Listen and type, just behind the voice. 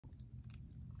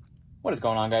What is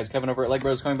going on, guys? Kevin over at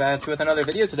Legbros coming back with another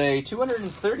video today.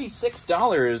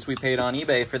 $236 we paid on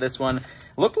eBay for this one.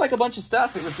 Looked like a bunch of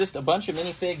stuff. It was just a bunch of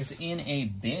minifigs in a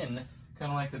bin,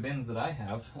 kind of like the bins that I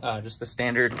have. Just the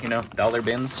standard, dollar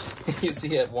bins you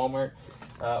see at Walmart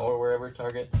or wherever,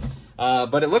 Target.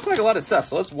 But it looked like a lot of stuff,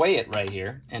 so let's weigh it right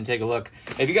here and take a look.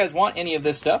 If you guys want any of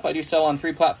this stuff, I do sell on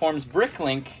 3 platforms: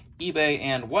 Bricklink, eBay,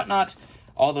 and whatnot.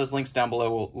 All those links down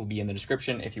below will be in the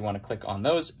description if you want to click on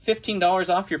those.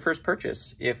 $15 off your first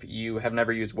purchase. If you have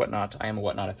never used Whatnot, I am a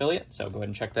Whatnot affiliate, so go ahead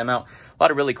and check them out. A lot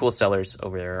of really cool sellers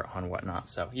over there on Whatnot,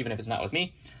 so even if it's not with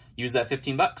me, use that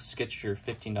 15 bucks, get your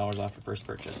 $15 off your first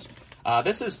purchase.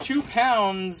 This is 2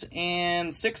 pounds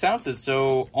and 6 ounces,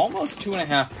 so almost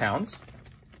 2.5 pounds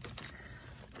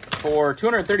for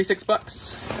 236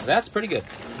 bucks. That's pretty good.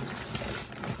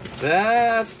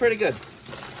 That's pretty good.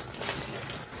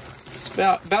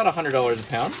 About $100 a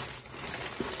pound,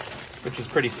 which is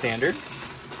pretty standard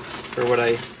for what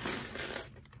I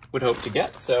would hope to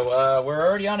get. So we're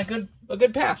already on a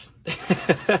good path.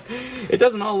 It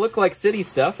doesn't all look like city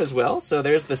stuff as well. So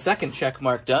there's the second check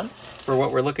mark done for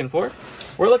what we're looking for.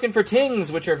 We're looking for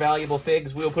tings, which are valuable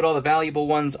figs. We'll put all the valuable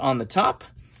ones on the top.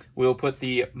 We'll put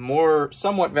the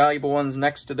somewhat valuable ones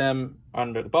next to them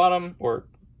under the bottom, or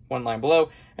one line below,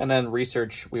 and then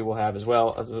research we will have as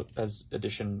well as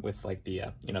addition with like the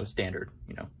the standard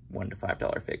 $1 to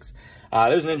 $5 figs.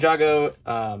 There's an Ninjago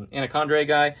Anaconda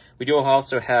guy. We do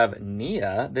also have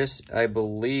Nia. This, I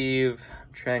believe,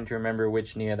 I'm trying to remember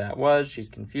which Nia that was. She's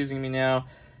confusing me now.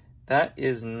 That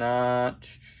is not.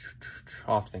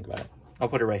 I'll have to think about it. I'll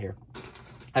put it right here.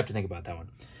 I have to think about that one.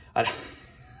 I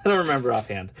don't remember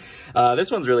offhand.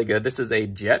 This one's really good. This is a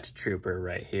Jet Trooper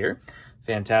right here.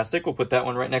 Fantastic. We'll put that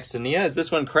one right next to Nia. Is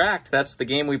this one cracked? That's the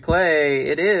game we play.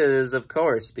 It is, of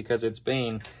course, because it's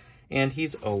Bane, and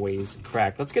he's always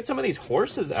cracked. Let's get some of these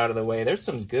horses out of the way. There's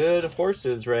some good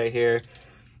horses right here.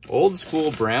 Old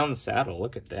school brown saddle.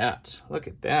 Look at that. Look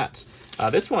at that.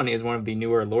 This one is one of the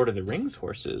newer Lord of the Rings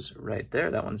horses right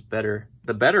there. That one's better,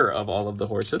 the better of all of the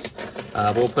horses.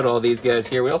 We'll put all these guys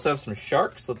here. We also have some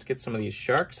sharks. Let's get some of these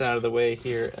sharks out of the way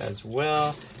here as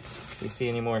well. Do you see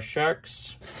any more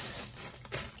sharks?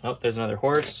 Oh, there's another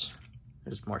horse.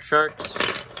 There's more sharks.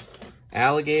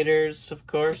 Alligators, of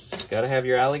course. Gotta have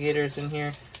your alligators in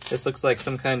here. This looks like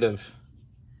some kind of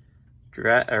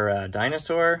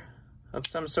dinosaur of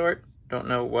some sort. Don't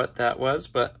know what that was,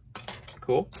 but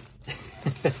cool.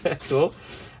 Cool.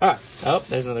 All right. Oh,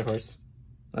 there's another horse.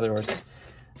 Another horse.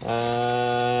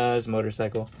 There's a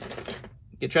motorcycle.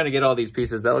 Trying to get all these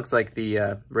pieces. That looks like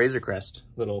the Razor Crest.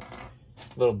 Little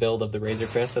build of the Razor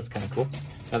Crest. That's kind of cool.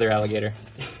 Another alligator.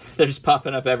 They're just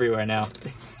popping up everywhere now.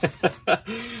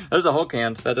 There's a Hulk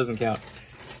hand. That doesn't count.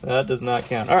 That does not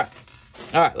count. All right.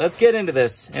 All right, let's get into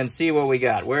this and see what we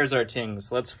got. Where's our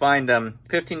tings? Let's find them.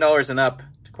 $15 and up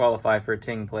to qualify for a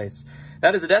ting place.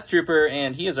 That is a Death Trooper,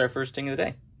 and he is our first ting of the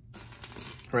day.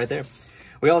 Right there.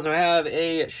 We also have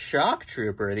a Shock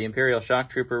Trooper, the Imperial Shock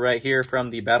Trooper right here from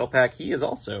the Battle Pack. He is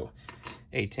also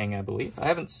a ting, I believe.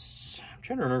 I'm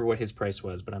trying to remember what his price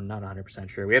was, but I'm not 100%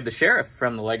 sure. We have the Sheriff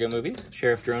from the Lego movie,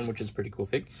 Sheriff Drone, which is a pretty cool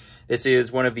fig. This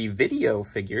is one of the video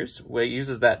figures where it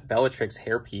uses that Bellatrix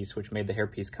hairpiece, which made the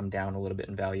hairpiece come down a little bit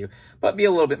in value, but be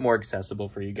a little bit more accessible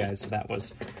for you guys. So that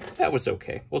was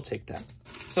okay. We'll take that.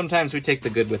 Sometimes we take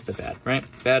the good with the bad, right?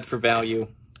 Bad for value,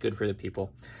 good for the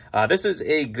people. This is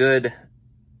a good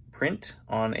print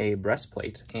on a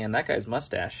breastplate, and that guy's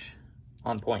mustache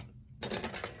on point.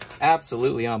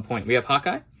 Absolutely on point. We have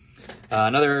Hawkeye.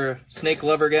 Another snake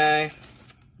lover guy,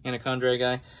 Anaconda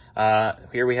guy.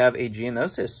 Here we have a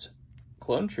Geonosis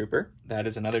clone trooper. That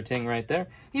is another ting right there.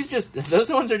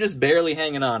 Those ones are just barely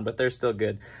hanging on, but they're still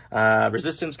good.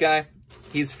 Resistance guy,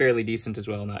 he's fairly decent as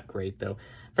well, not great though.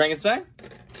 Frankenstein,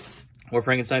 or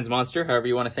Frankenstein's monster, however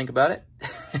you want to think about it.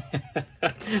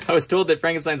 I was told that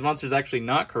Frankenstein's monster is actually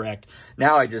not correct.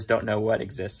 Now I just don't know what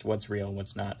exists, what's real and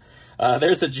what's not.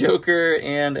 There's a Joker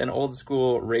and an old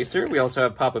school racer. We also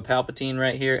have Papa Palpatine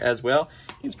right here as well.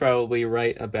 He's probably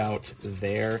right about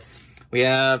there. We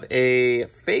have a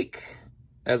fake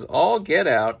as all get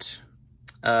out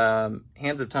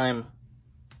Hands of Time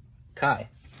Kai,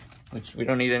 which we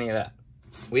don't need any of that.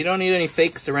 We don't need any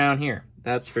fakes around here.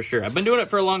 That's for sure. I've been doing it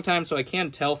for a long time, so I can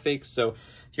tell fakes. So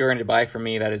if you're going to buy from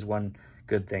me, that is one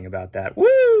good thing about that.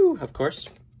 Woo! Of course.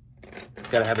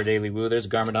 Gotta have her daily woo. There's a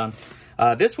Garmadon.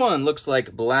 This one looks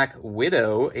like Black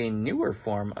Widow, a newer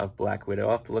form of Black Widow.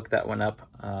 I'll have to look that one up.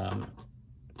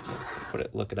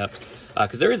 look it up.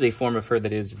 Because there is a form of her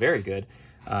that is very good.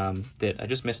 That I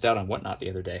just missed out on Whatnot the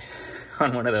other day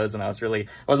on one of those, and I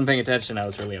wasn't paying attention. I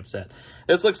was really upset.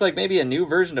 This looks like maybe a new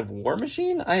version of War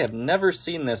Machine. I have never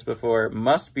seen this before.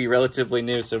 Must be relatively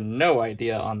new, so no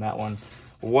idea on that one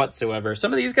whatsoever.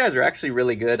 Some of these guys are actually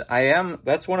really good.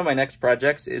 That's one of my next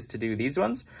projects, is to do these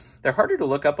ones. They're harder to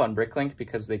look up on Bricklink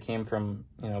because they came from,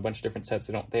 you know, a bunch of different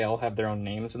sets. They all have their own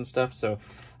names and stuff, so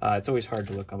it's always hard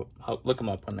to look them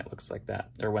up when it looks like that,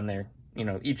 or when they're, you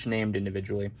know, each named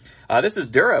individually. This is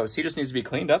Duros. He just needs to be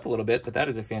cleaned up a little bit, but that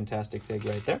is a fantastic fig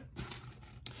right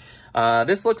there.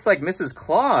 This looks like Mrs.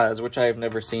 Claus, which I have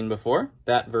never seen before.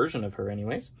 That version of her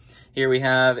anyways. Here we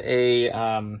have a,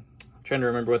 I'm trying to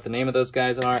remember what the name of those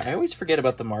guys are. I always forget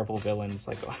about the Marvel villains.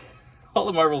 Like, all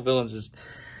the Marvel villains just,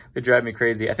 they drive me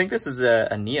crazy. I think this is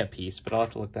a Nia piece, but I'll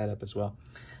have to look that up as well.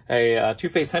 A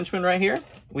Two-Face henchman right here.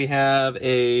 We have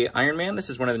a Iron Man. This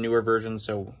is one of the newer versions,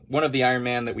 so one of the Iron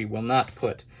Man that we will not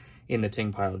put in the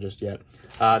ting pile just yet.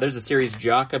 There's a series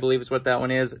Jock, I believe is what that one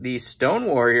is. The Stone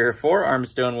Warrior, Four-Arm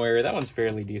Stone Warrior. That one's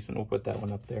fairly decent. We'll put that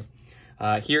one up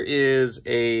there. Here is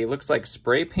a, looks like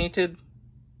spray-painted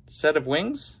set of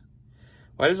wings.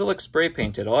 Why does it look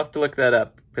spray-painted? I'll have to look that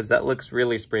up, because that looks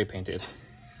really spray-painted.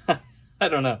 I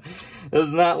don't know. It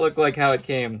does not look like how it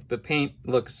came. The paint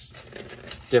looks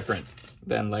different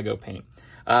than Lego paint.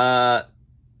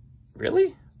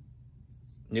 Really?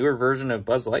 Newer version of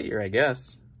Buzz Lightyear, I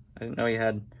guess. I didn't know he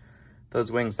had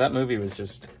those wings. That movie was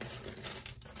just...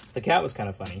 The cat was kind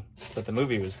of funny, but the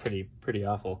movie was pretty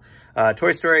awful.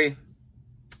 Toy Story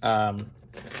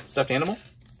stuffed animal.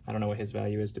 I don't know what his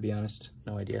value is, to be honest.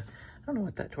 No idea. I don't know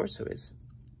what that torso is.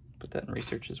 Put that in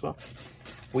research as well.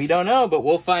 We don't know, but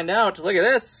we'll find out. Look at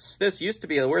this. This used to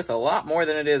be worth a lot more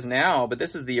than it is now, but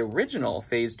this is the original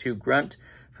Phase 2 Grunt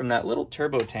from that little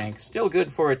turbo tank. Still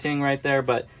good for a ting right there,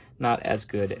 but not as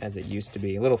good as it used to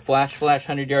be. A little Flash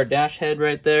 100-yard dash head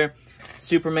right there.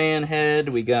 Superman head.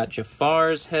 We got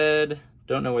Jafar's head.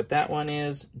 Don't know what that one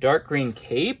is. Dark green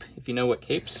cape. If you know what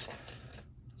capes,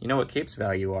 you know what capes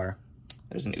value are.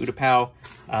 There's an Utapau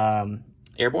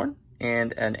Airborne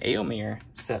and an Aomir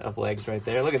set of legs right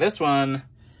there. Look at this one.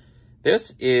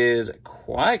 This is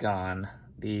Qui-Gon,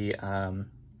 the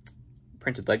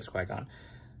printed legs Qui-Gon.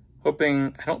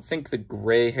 I don't think the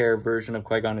gray hair version of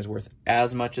Qui-Gon is worth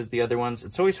as much as the other ones.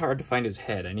 It's always hard to find his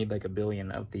head. I need like a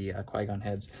billion of the Qui-Gon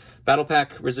heads. Battle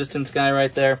Pack Resistance guy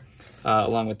right there,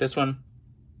 along with this one.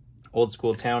 Old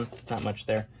School Town, not much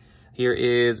there. Here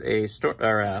is a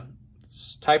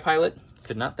TIE Pilot.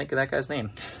 Could not think of that guy's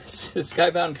name.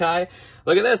 Skybound Kai.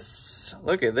 Look at this.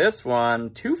 Look at this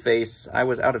one. Two-Face. I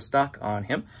was out of stock on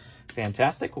him.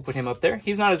 Fantastic. We'll put him up there.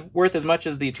 He's not worth as much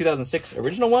as the 2006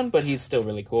 original one, but he's still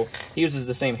really cool. He uses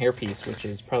the same hairpiece, which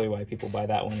is probably why people buy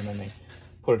that one and then they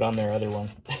put it on their other one.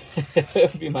 That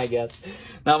would be my guess.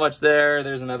 Not much there.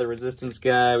 There's another Resistance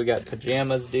guy. We got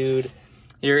Pajamas Dude.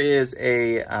 Here is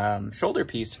a shoulder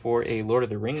piece for a Lord of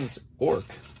the Rings orc,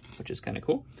 which is kind of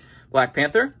cool. Black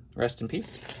Panther. Rest in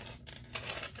peace.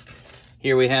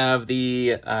 Here we have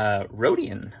the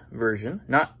Rhodian version.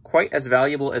 Not quite as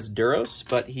valuable as Duros,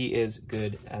 but he is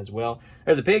good as well.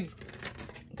 There's a pig.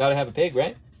 Gotta have a pig,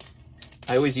 right?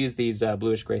 I always use these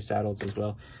bluish gray saddles as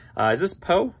well. Is this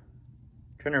Poe? I'm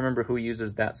trying to remember who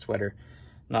uses that sweater.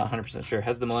 Not 100% sure. It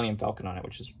has the Millennium Falcon on it,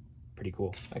 which is pretty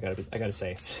cool. I gotta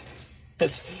say,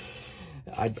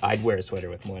 I'd wear a sweater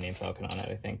with Millennium Falcon on it.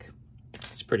 I think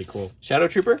it's pretty cool. Shadow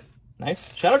Trooper.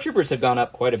 Nice. Shadow Troopers have gone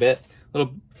up quite a bit.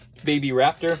 Little baby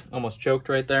raptor, almost choked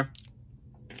right there.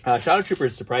 Shadow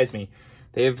Troopers surprised me.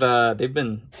 They've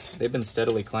been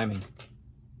steadily climbing.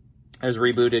 There's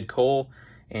rebooted Cole,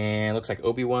 and looks like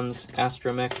Obi-Wan's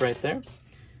astromech right there.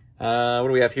 What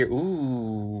do we have here?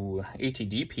 Ooh,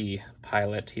 ATDP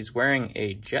pilot. He's wearing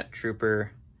a Jet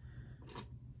Trooper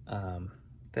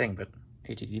thing, but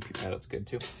ATDP pilot's good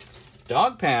too.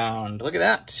 Dog Pound. Look at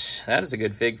that. That is a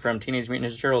good fig from Teenage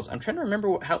Mutant Ninja Turtles. I'm trying to remember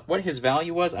what his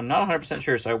value was. I'm not 100%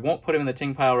 sure, so I won't put him in the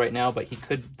ting pile right now, but he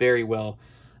could very well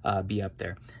be up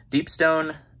there.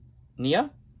 Deepstone Nia.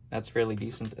 That's fairly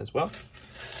decent as well.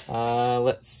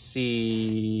 Let's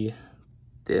see.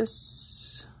 The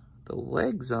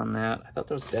legs on that. I thought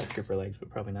those were Death Trooper legs, but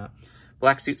probably not.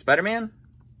 Black Suit Spider-Man.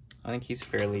 I think he's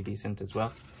fairly decent as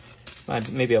well.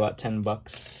 Maybe about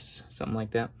 $10, something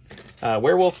like that.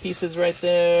 Werewolf pieces right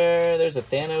there. There's a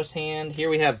Thanos hand. Here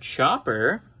we have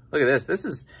Chopper. Look at this.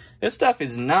 This stuff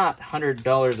is not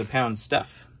 $100 a pound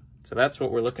stuff. So that's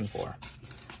what we're looking for.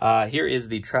 Here is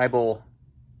the tribal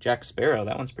Jack Sparrow.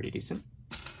 That one's pretty decent.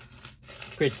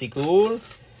 Pretty cool.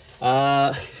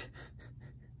 I've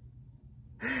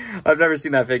never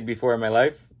seen that fig before in my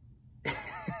life.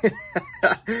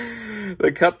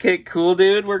 The Cupcake Cool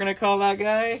Dude, we're going to call that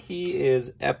guy. He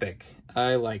is epic.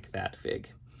 I like that fig.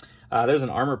 There's an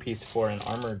armor piece for an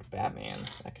armored Batman.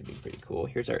 That could be pretty cool.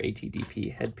 Here's our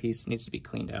ATDP headpiece. It needs to be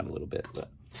cleaned out a little bit,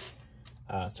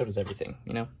 but so does everything,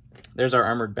 you know? There's our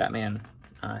armored Batman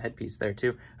headpiece there,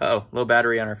 too. Uh-oh, low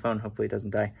battery on our phone. Hopefully it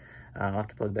doesn't die. I'll have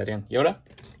to plug that in. Yoda,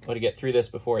 want to get through this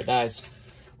before it dies.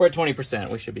 We're at 20%.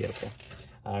 We should be okay.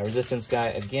 Resistance guy,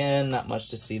 again, not much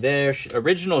to see there.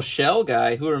 Original Shell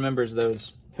guy, who remembers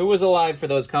those? Who was alive for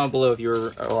those? Comment below if you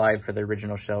were alive for the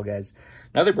original Shell guys.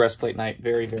 Another Breastplate Knight,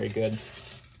 very, very good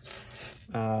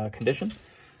condition.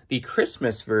 The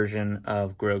Christmas version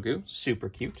of Grogu, super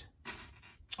cute.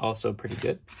 Also pretty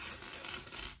good.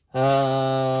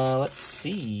 Let's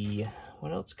see.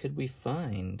 What else could we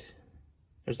find?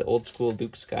 There's the old school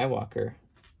Luke Skywalker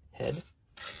head.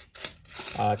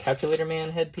 Calculator Man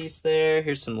headpiece there.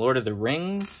 Here's some Lord of the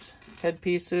Rings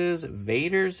headpieces.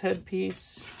 Vader's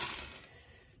headpiece.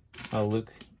 Oh,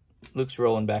 Luke's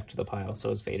rolling back to the pile,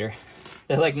 so is Vader.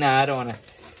 They're like, nah, I don't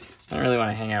really want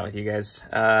to hang out with you guys.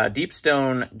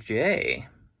 Deepstone J. I'm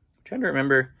trying to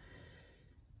remember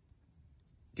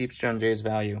Deepstone J's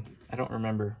value. I don't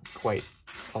remember quite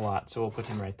a lot, so we'll put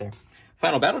him right there.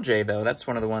 Final Battle J, though, that's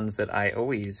one of the ones that I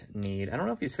always need. I don't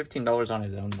know if he's $15 on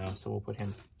his own, though, so we'll put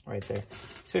him right there.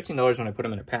 It's $15 when I put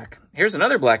him in a pack. Here's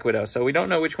another Black Widow, so we don't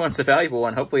know which one's the valuable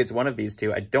one. Hopefully it's one of these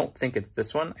two. I don't think it's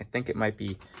this one. I think it might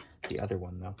be the other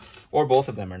one, though. Or both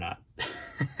of them are not.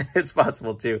 It's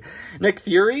possible, too. Nick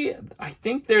Fury, I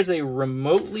think there's a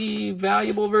remotely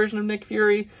valuable version of Nick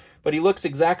Fury, but he looks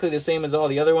exactly the same as all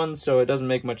the other ones, so it doesn't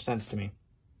make much sense to me.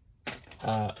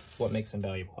 What makes him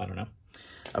valuable? I don't know.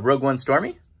 Rogue One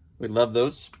Stormy, we love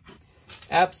those.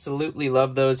 Absolutely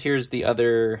love those. Here's the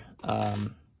other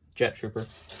Jet Trooper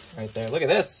right there. Look at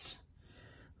this.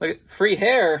 Look at free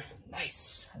hair.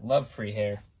 Nice. I love free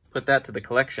hair. Put that to the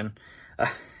collection.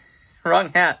 Wrong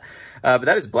hat. But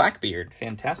that is Blackbeard.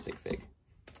 Fantastic fig.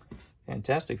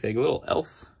 Fantastic fig. A little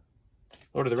elf.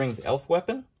 Lord of the Rings elf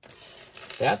weapon.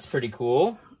 That's pretty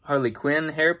cool. Harley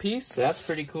Quinn hairpiece. That's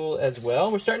pretty cool as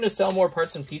well. We're starting to sell more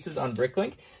parts and pieces on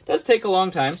Bricklink. It does take a long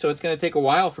time, so it's going to take a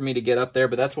while for me to get up there,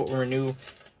 but that's what our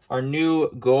new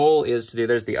goal is to do.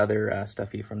 There's the other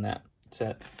stuffy from that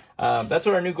set. That's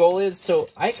what our new goal is. So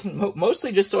I can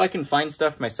mostly just so I can find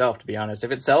stuff myself, to be honest.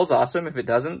 If it sells, awesome. If it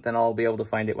doesn't, then I'll be able to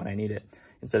find it when I need it.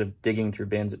 Instead of digging through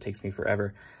bins, it takes me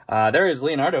forever. There is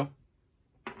Leonardo.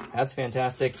 That's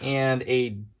fantastic. And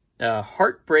a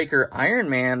Heartbreaker Iron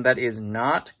Man that is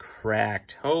not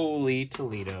cracked. Holy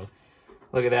Toledo.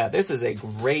 Look at that. This is a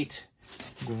great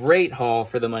haul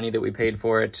for the money that we paid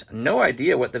for it. No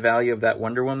idea what the value of that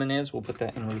Wonder Woman is. We'll put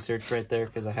that in research right there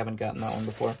because I haven't gotten that one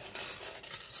before.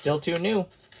 Still too new.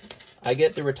 I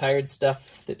get the retired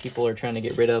stuff that people are trying to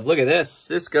get rid of. Look at this.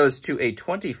 This goes to a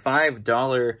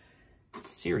 $25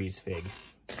 series fig.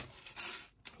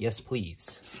 Yes,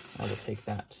 please. I will take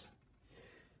that.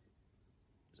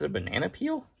 Is that a banana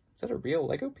peel? Is that a real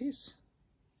Lego piece?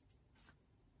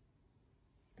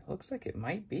 It looks like it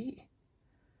might be.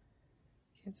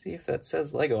 Can't see if that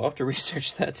says Lego. I'll have to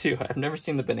research that too. I've never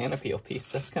seen the banana peel piece.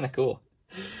 That's kind of cool.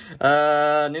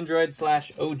 Nindroid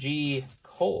 / OG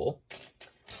Cole.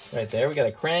 Right there. We got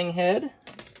a Krang head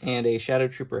and a Shadow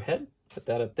Trooper head. Put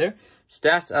that up there.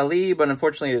 Stas Ali, but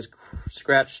unfortunately it is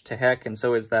scratched to heck, and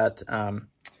so is that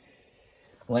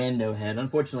Lando head.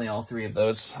 Unfortunately, all three of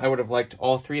those. I would have liked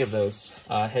all three of those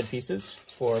headpieces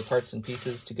for parts and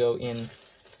pieces to go in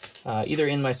either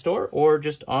in my store or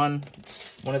just on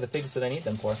one of the figs that I need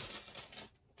them for.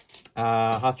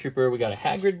 Hoth Trooper, we got a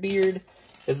Hagrid beard.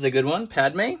 This is a good one.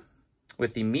 Padme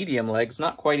with the medium legs.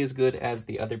 Not quite as good as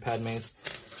the other Padmes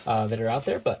that are out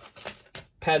there, but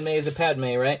Padme is a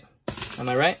Padme, right? Am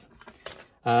I right?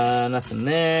 Nothing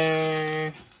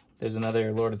there. There's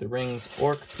another Lord of the Rings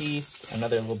orc piece,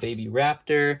 another little baby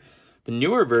raptor, the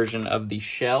newer version of the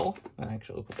shell.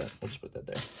 Actually, we'll just put that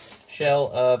there. Shell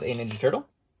of a Ninja Turtle.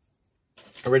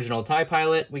 Original TIE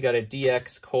Pilot. We got a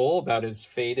DX Cole, about as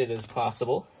faded as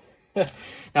possible.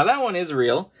 Now that one is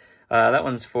real. That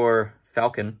one's for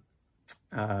Falcon,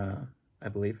 I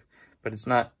believe, but it's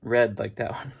not red like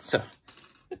that one. So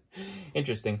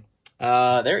interesting.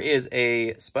 There is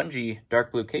a spongy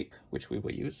dark blue cape, which we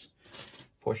will use.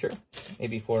 For sure.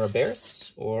 Maybe for a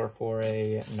Bears or for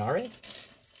a Nare.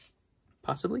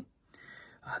 Possibly.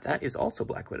 That is also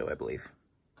Black Widow, I believe.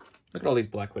 Look at all these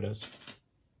Black Widows.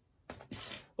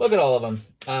 Look at all of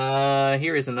them.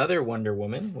 Here is another Wonder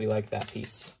Woman. We like that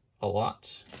piece a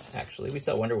lot, actually. We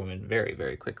sell Wonder Woman very,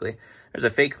 very quickly. There's a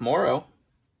fake Moro.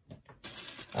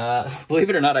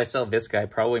 Believe it or not, I sell this guy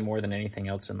probably more than anything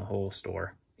else in the whole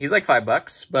store. He's like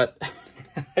 $5, but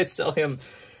I sell him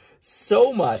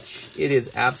so much. It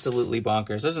is absolutely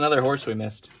bonkers. There's another horse we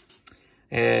missed.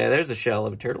 There's a shell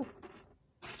of a turtle.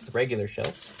 The regular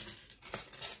shells.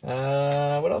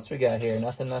 What else we got here?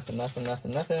 Nothing.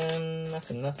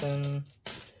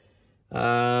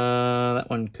 That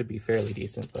one could be fairly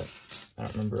decent, but I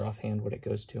don't remember offhand what it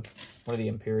goes to. One of the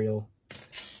Imperial,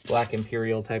 Black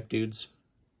Imperial type dudes.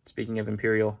 Speaking of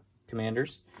Imperial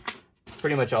commanders,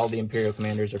 pretty much all the Imperial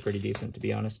commanders are pretty decent, to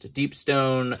be honest. A Deep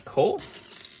Stone Hole.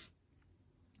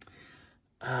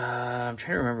 I'm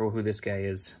trying to remember who this guy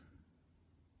is.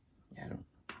 Yeah,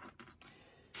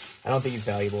 I don't think he's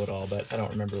valuable at all, but I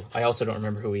don't remember. I also don't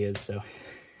remember who he is, so.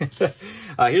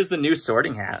 Here's the new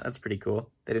sorting hat. That's pretty cool.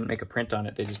 They didn't make a print on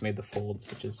it. They just made the folds,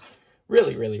 which is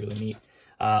really, really, really neat.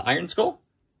 Iron Skull.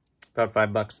 About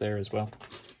 $5 there as well.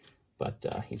 But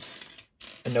he's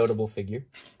a notable figure,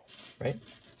 right?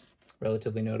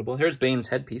 Relatively notable. Here's Bane's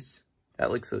headpiece.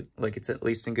 That looks like it's at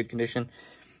least in good condition,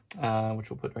 which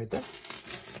we'll put right there.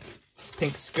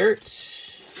 Pink skirt.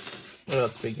 What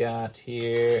else we got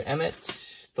here? Emmett,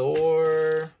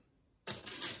 Thor.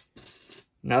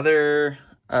 Another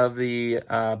of the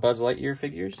Buzz Lightyear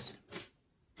figures.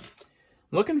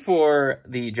 I'm looking for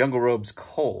the Jungle Robes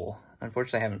Cole.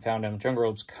 Unfortunately, I haven't found him. Jungle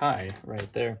Robes Kai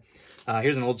right there.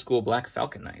 Here's an old school Black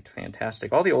Falcon Knight.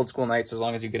 Fantastic. All the old school Knights, as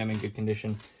long as you get them in good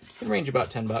condition, can range about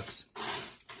 $10.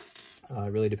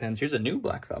 It really depends. Here's a new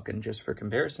Black Falcon, just for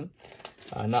comparison.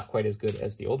 Not quite as good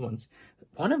as the old ones.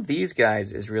 One of these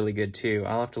guys is really good too.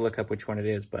 I'll have to look up which one it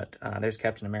is, but there's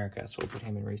Captain America, so we'll put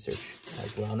him in research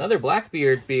as well. Another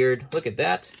Blackbeard beard. Look at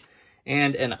that.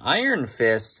 And an Iron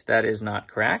Fist that is not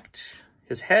cracked.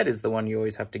 His head is the one you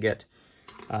always have to get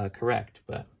correct,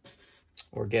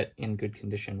 or get in good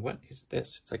condition. What is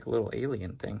this? It's like a little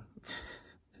alien thing.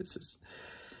 This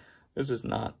is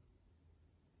not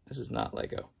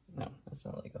Lego. No, that's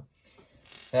not Lego.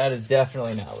 That is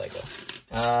definitely not Lego.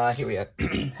 Here we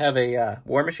have a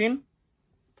War Machine.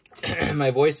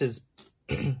 My voice is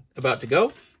about to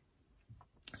go.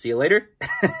 See you later.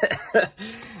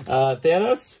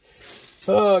 Thanos.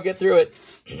 Oh, get through it.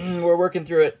 We're working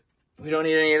through it. We don't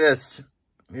need any of this.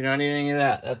 We don't need any of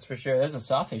that, that's for sure. There's a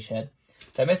Sawfish head.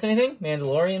 Did I miss anything?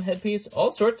 Mandalorian headpiece.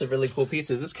 All sorts of really cool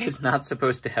pieces. This guy's not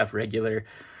supposed to have regular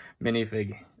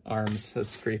minifig arms.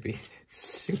 That's creepy.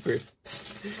 Super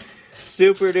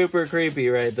duper creepy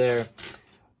right there.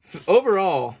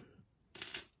 Overall,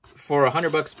 for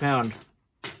 $100 a pound,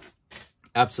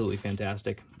 absolutely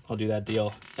fantastic. I'll do that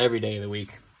deal every day of the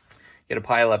week. Get a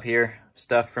pile up here of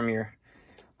stuff from your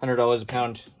 $100 a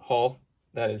pound haul.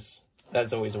 That's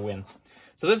always a win.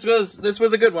 So this was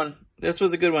a good one. This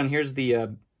was a good one. Here's the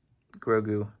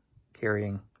Grogu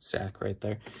carrying sack right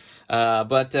there.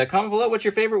 But comment below what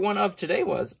your favorite one of today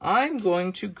was. I'm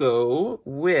going to go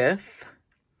with...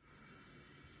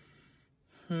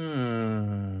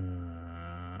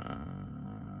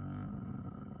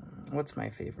 What's my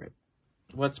favorite?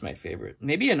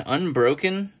 Maybe an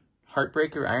Unbroken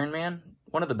Heartbreaker Iron Man.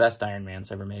 One of the best Iron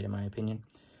Mans ever made, in my opinion.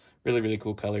 Really, really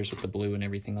cool colors with the blue and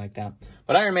everything like that.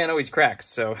 But Iron Man always cracks,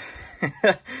 so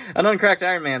an uncracked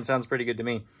Iron Man sounds pretty good to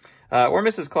me. Or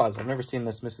Mrs. Claus. I've never seen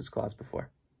this Mrs. Claus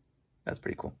before. That's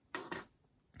pretty cool.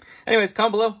 Anyways,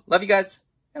 comment below. Love you guys,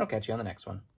 and I'll catch you on the next one.